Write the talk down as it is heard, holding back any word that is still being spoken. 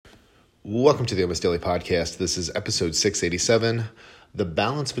Welcome to the Almost Daily Podcast. This is episode 687, The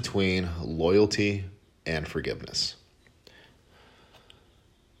Balance Between Loyalty and Forgiveness.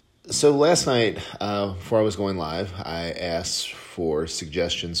 So last night, before I was going live, I asked for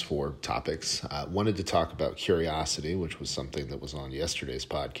suggestions for topics. I wanted to talk about curiosity, which was something that was on yesterday's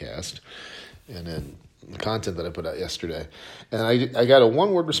podcast, and then the content that I put out yesterday. And I got a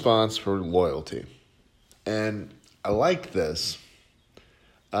one-word response for loyalty. And I like this.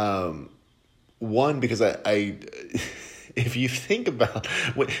 One, because I if you think about,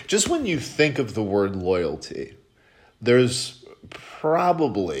 just when you think of the word loyalty, there's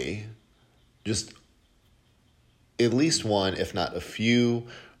probably just at least one, if not a few,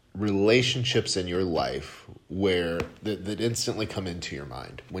 relationships in your life where that instantly come into your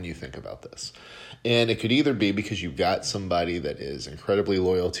mind when you think about this. And it could either be because you've got somebody that is incredibly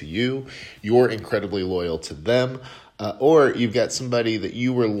loyal to you, you're incredibly loyal to them, or you've got somebody that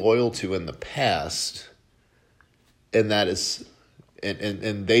you were loyal to in the past, and that is,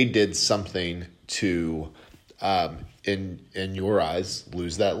 and they did something to, in your eyes,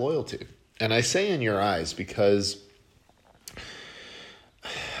 lose that loyalty. And I say in your eyes because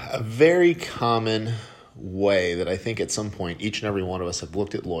a very common way that I think at some point each and every one of us have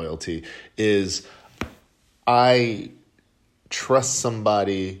looked at loyalty is I trust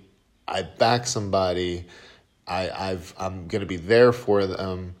somebody, I back somebody, I'm going to be there for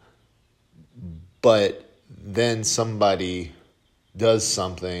them, but then somebody does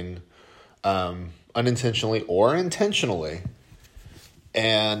something unintentionally or intentionally,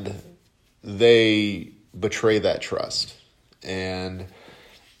 and they betray that trust. And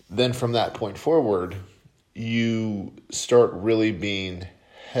then from that point forward, you start really being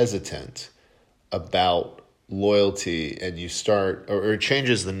hesitant about loyalty, and you start, or it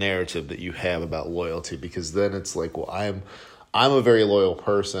changes the narrative that you have about loyalty, because then it's like, well, I'm a very loyal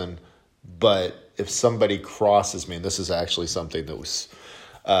person, but if somebody crosses me, and this is actually something that was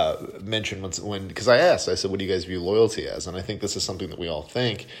mentioned because I said, what do you guys view loyalty as? And I think this is something that we all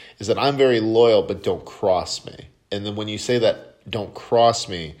think, is that I'm very loyal, but don't cross me. And then when you say that don't cross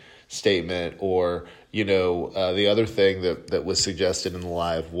me statement, or, the other thing that was suggested in the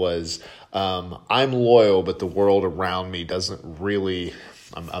live was, I'm loyal, but the world around me doesn't really,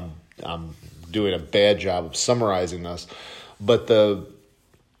 I'm doing a bad job of summarizing this, but the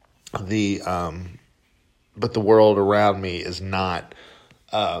world around me is not,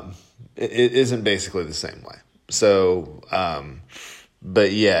 it isn't basically the same way. So,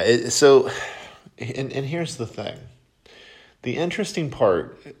 but yeah, and here's the thing. The interesting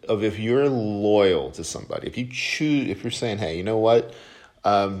part of, if you're loyal to somebody, if you're saying, hey, you know what?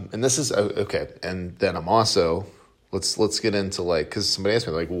 And this is okay. And then I'm also, let's get into because somebody asked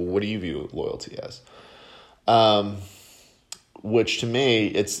me well, what do you view loyalty as? Which to me,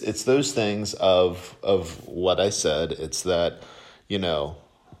 it's those things of what I said. It's that,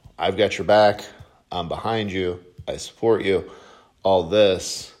 I've got your back, I'm behind you, I support you, all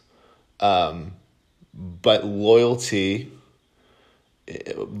this. But loyalty,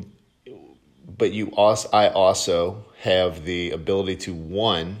 but I also have the ability to,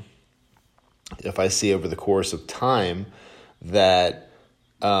 one, if I see over the course of time that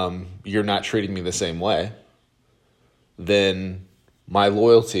you're not treating me the same way, then my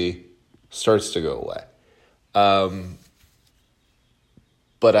loyalty starts to go away.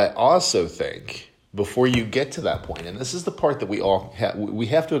 But I also think, before you get to that point, and this is the part that we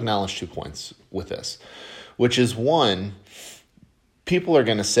have to acknowledge 2 points with this, which is, one, people are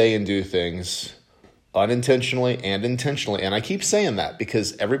going to say and do things unintentionally and intentionally. And I keep saying that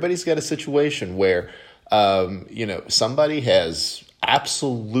because everybody's got a situation where, somebody has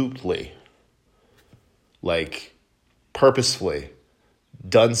absolutely, purposefully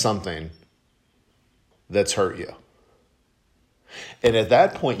done something that's hurt you. And at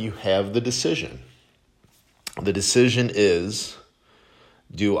that point, you have the decision. The decision is,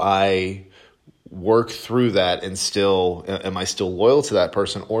 do I work through that and am I still loyal to that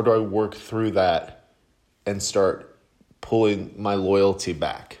person, or do I work through that and start pulling my loyalty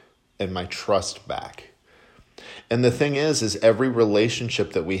back and my trust back? And the thing is every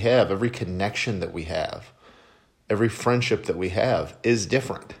relationship that we have, every connection that we have, every friendship that we have is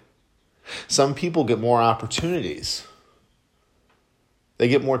different. Some people get more opportunities. They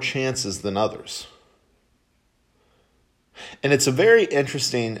get more chances than others. And it's a very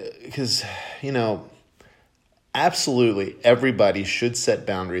interesting, because, absolutely everybody should set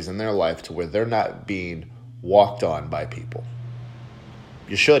boundaries in their life to where they're not being walked on by people.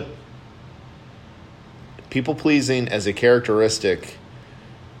 You should. People pleasing as a characteristic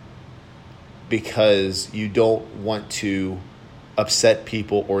because you don't want to upset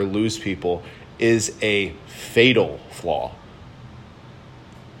people or lose people is a fatal flaw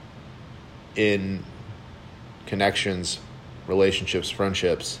in connections, relationships,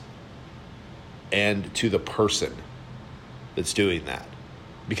 friendships, and to the person that's doing that.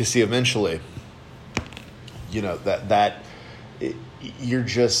 Because see, eventually, you're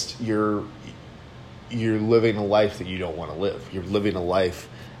living a life that you don't want to live. You're living a life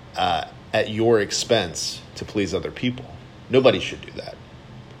at your expense to please other people. Nobody should do that.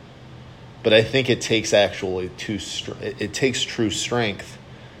 But I think it takes true strength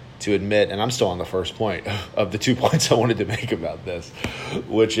to admit, and I'm still on the first point of the 2 points I wanted to make about this,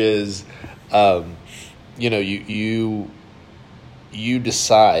 which is, you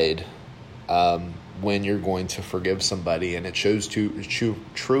decide when you're going to forgive somebody, and it shows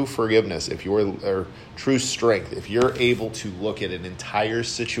true forgiveness or true strength if you're able to look at an entire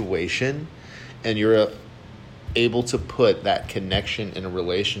situation and you're able to put that connection in a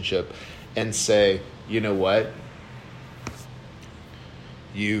relationship and say, you know what,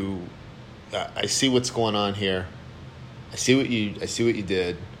 I see what's going on here. I see what you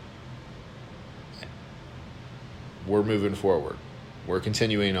did. We're moving forward. We're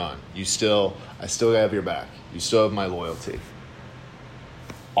continuing on. I still have your back. You still have my loyalty.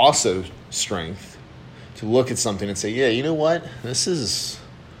 Also, strength to look at something and say, yeah, you know what? This is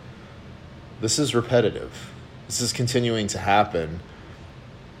repetitive. This is continuing to happen,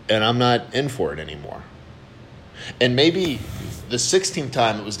 and I'm not in for it anymore. And maybe the 16th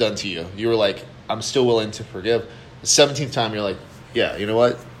time it was done to you, you were like, I'm still willing to forgive. The 17th time, you're like, yeah, you know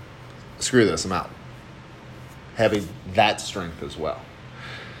what? Screw this, I'm out. Having that strength as well.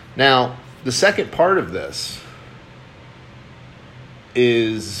 Now, the second part of this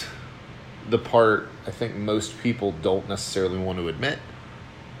is the part I think most people don't necessarily want to admit,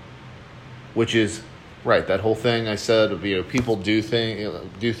 which is, right, that whole thing I said of, people do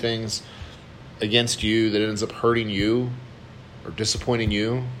things against you that ends up hurting you or disappointing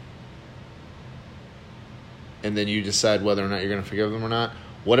you, and then you decide whether or not you're going to forgive them or not.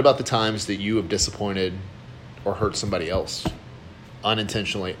 What about the times that you have disappointed or hurt somebody else,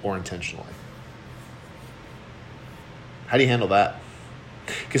 unintentionally or intentionally? How do you handle that?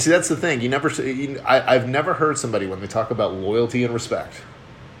 Because see, that's the thing. I've never heard somebody, when they talk about loyalty and respect,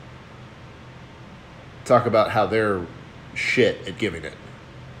 talk about how they're shit at giving it.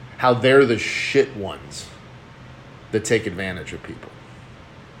 How they're the shit ones that take advantage of people.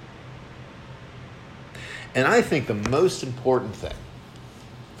 And I think the most important thing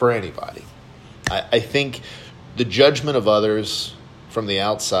for anybody, I think the judgment of others from the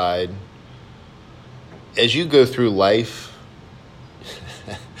outside, as you go through life,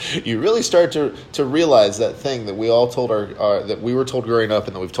 you really start to realize that thing that we all told that we were told growing up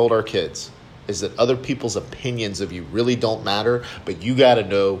and that we've told our kids, is that other people's opinions of you really don't matter, but you got to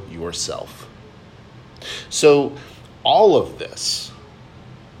know yourself. So all of this,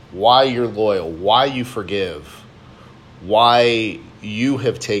 why you're loyal, why you forgive, why you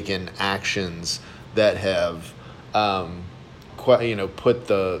have taken actions that have put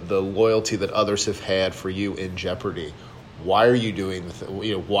the loyalty that others have had for you in jeopardy. Why are you doing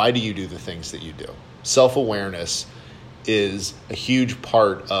why do you do the things that you do? Self-awareness is a huge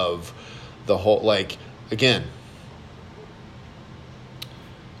part of the whole, again,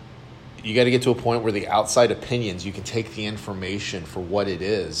 you got to get to a point where the outside opinions, you can take the information for what it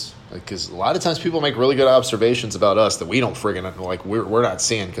is. Because a lot of times people make really good observations about us that we don't friggin', we're not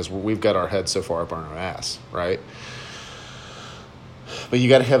seeing because we've got our head so far up on our ass, right? But you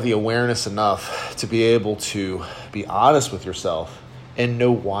got to have the awareness enough to be able to be honest with yourself and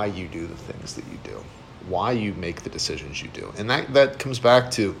know why you do the things that you do, why you make the decisions you do. And that comes back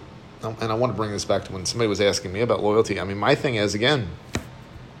to, and I want to bring this back to when somebody was asking me about loyalty. I mean, my thing is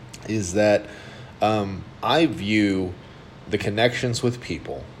that I view the connections with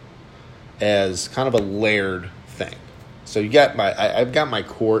people as kind of a layered thing. So I've got my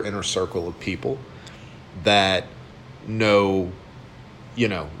core inner circle of people that know,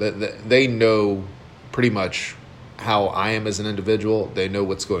 that they know pretty much how I am as an individual. They know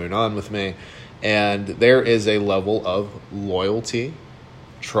what's going on with me. And there is a level of loyalty,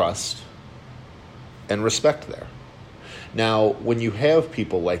 trust, and respect there. Now, when you have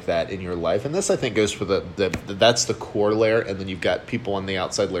people like that in your life, and this I think goes for that's the core layer, and then you've got people on the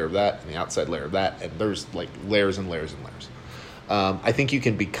outside layer of that, and the outside layer of that, and there's layers and layers and layers. I think you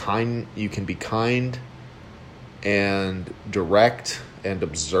can be kind. You can be kind and direct and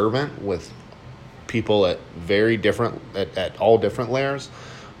observant with people at all different layers,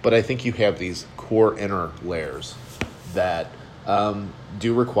 but I think you have these core inner layers that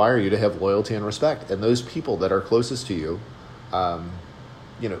do require you to have loyalty and respect. And those people that are closest to you,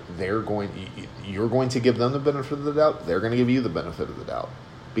 you're going to give them the benefit of the doubt. They're going to give you the benefit of the doubt.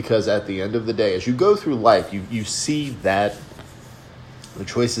 Because at the end of the day, as you go through life, you see that the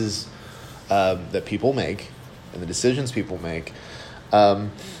choices that people make and the decisions people make,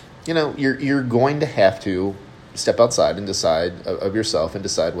 you're going to have to step outside and decide of yourself and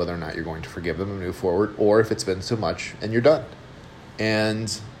decide whether or not you're going to forgive them and move forward, or if it's been too much and you're done.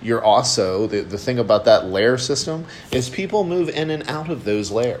 And you're also, the thing about that layer system is people move in and out of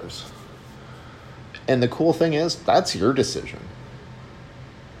those layers. And the cool thing is, that's your decision.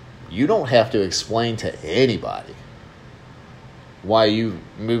 You don't have to explain to anybody why you've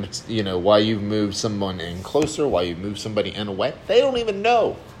moved someone in closer, why you moved somebody in away. They don't even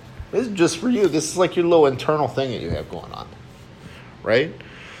know. This is just for you. This is like your little internal thing that you have going on, right?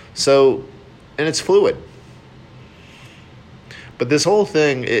 So, and it's fluid. But this whole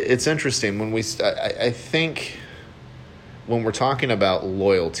thing, it's interesting when I think when we're talking about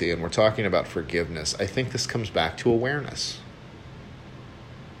loyalty and we're talking about forgiveness, I think this comes back to awareness.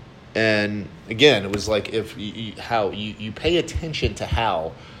 And again, it was like if you pay attention to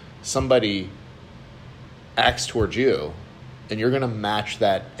how somebody acts towards you, and you're going to match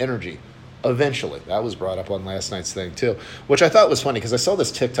that energy eventually. That was brought up on last night's thing too, which I thought was funny because I saw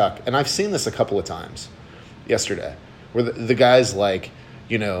this TikTok, and I've seen this a couple of times yesterday, where the guy's like,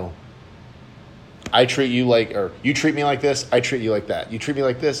 I treat you like, or you treat me like this, I treat you like that. You treat me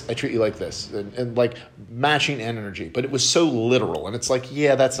like this, I treat you like this. And like matching energy. But it was so literal. And it's like,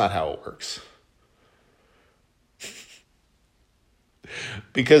 yeah, that's not how it works.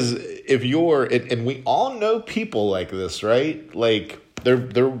 Because if you're, and we all know people like this, right? Like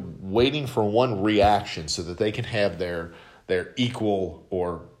they're waiting for one reaction so that they can have their equal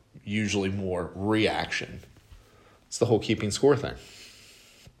or usually more reaction. It's the whole keeping score thing.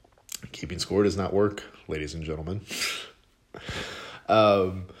 Keeping score does not work, ladies and gentlemen.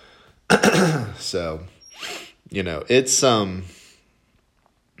 So, it's,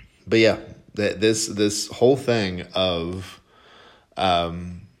 but yeah, this whole thing of,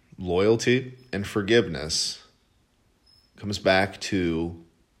 loyalty and forgiveness comes back to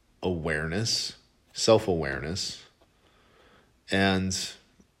awareness, self-awareness, and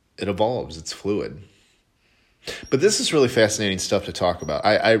it evolves. It's fluid. But this is really fascinating stuff to talk about.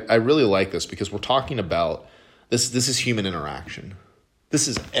 I really like this because we're talking about this. This is human interaction. This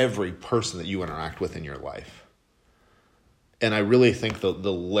is every person that you interact with in your life. And I really think the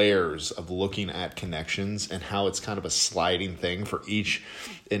layers of looking at connections and how it's kind of a sliding thing for each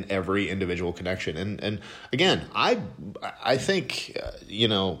and every individual connection. And again, I think,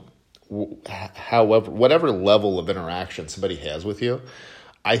 however, whatever level of interaction somebody has with you,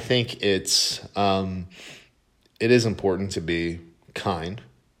 I think it is important to be kind.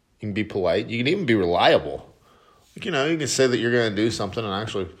 You can be polite. You can even be reliable. You can say that you're going to do something and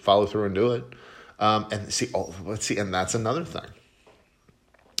actually follow through and do it. And that's another thing.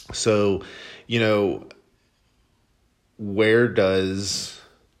 So, where does,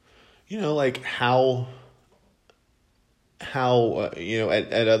 like how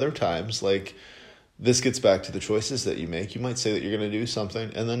at other times, like this gets back to the choices that you make. You might say that you're going to do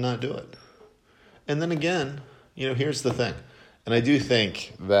something and then not do it. And then again, here's the thing. And I do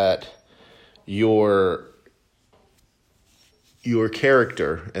think that your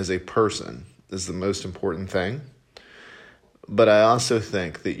character as a person is the most important thing. But I also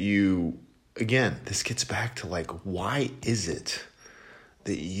think that this gets back to like, why is it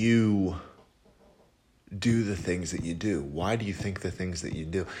that you do the things that you do? Why do you think the things that you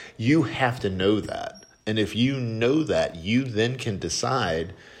do? You have to know that. And if you know that, you then can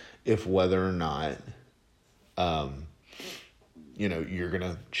decide if whether or not, you're going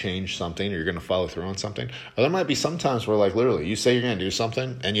to change something or you're going to follow through on something. Or there might be some times where like literally you say you're going to do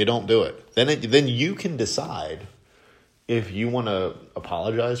something and you don't do it. Then you can decide if you want to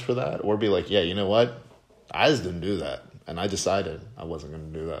apologize for that or be like, yeah, you know what? I just didn't do that. And I decided I wasn't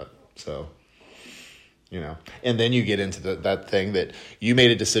going to do that. So, and then you get into that thing that you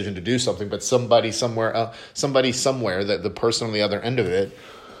made a decision to do something, but somebody somewhere, that the person on the other end of it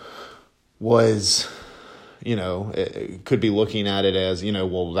was, it could be looking at it as,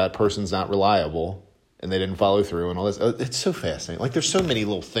 well, that person's not reliable and they didn't follow through and all this. It's so fascinating. Like there's so many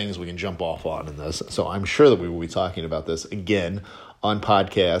little things we can jump off on in this. So I'm sure that we will be talking about this again on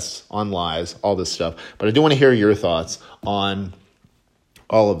podcasts, on lives, all this stuff. But I do want to hear your thoughts on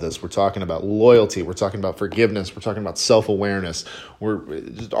all of this. We're talking about loyalty. We're talking about forgiveness. We're talking about self-awareness. We're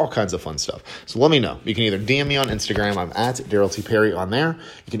just all kinds of fun stuff. So let me know. You can either DM me on Instagram. I'm at Daryl T. Perry on there.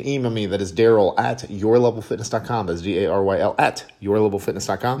 You can email me. That is Daryl at yourlevelfitness.com. That's DARYL at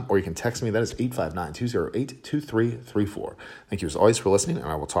yourlevelfitness.com. Or you can text me. That is 859-208-2334. Thank you as always for listening, and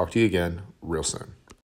I will talk to you again real soon.